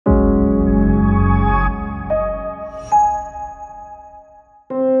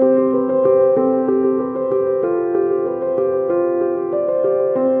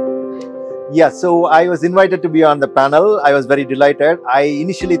Yeah, so I was invited to be on the panel. I was very delighted. I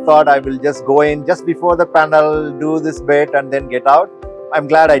initially thought I will just go in just before the panel, do this bit and then get out. I'm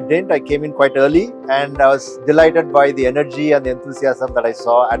glad I didn't. I came in quite early and I was delighted by the energy and the enthusiasm that I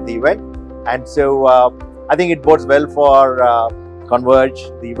saw at the event. And so I think it bodes well for Converge,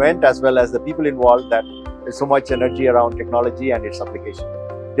 the event, as well as the people involved, that there's so much energy around technology and its application.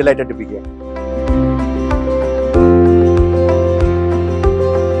 Delighted to be here.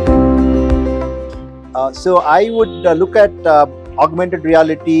 So I would look at augmented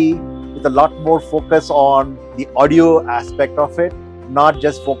reality with a lot more focus on the audio aspect of it, not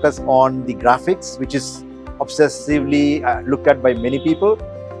just focus on the graphics, which is obsessively looked at by many people.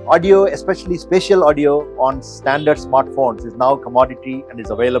 Audio, especially spatial audio on standard smartphones, is now commodity and is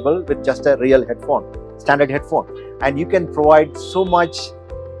available with just a real headphone, standard headphone. And you can provide so much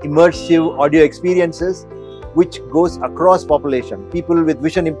immersive audio experiences which goes across population. People with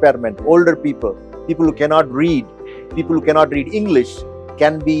vision impairment, older people, people who cannot read English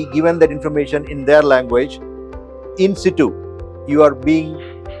can be given that information in their language in situ. You are being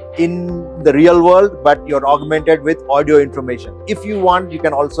in the real world, but you're augmented with audio information. If you want, you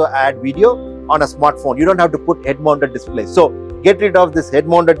can also add video on a smartphone. You don't have to put head-mounted display. So get rid of this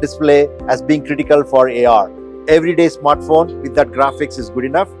head-mounted display as being critical for AR. Everyday smartphone with that graphics is good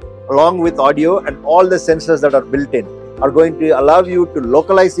enough, along with audio, and all the sensors that are built in are going to allow you to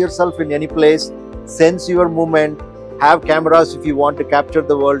localize yourself in any place, sense your movement, have cameras if you want to capture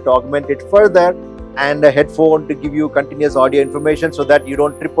the world to augment it further, and a headphone to give you continuous audio information so that you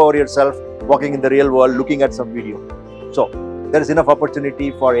don't trip over yourself walking in the real world looking at some video. So there is enough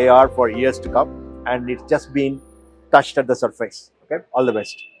opportunity for AR for years to come, and it's just been touched at the surface. Okay, all the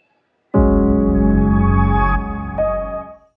best.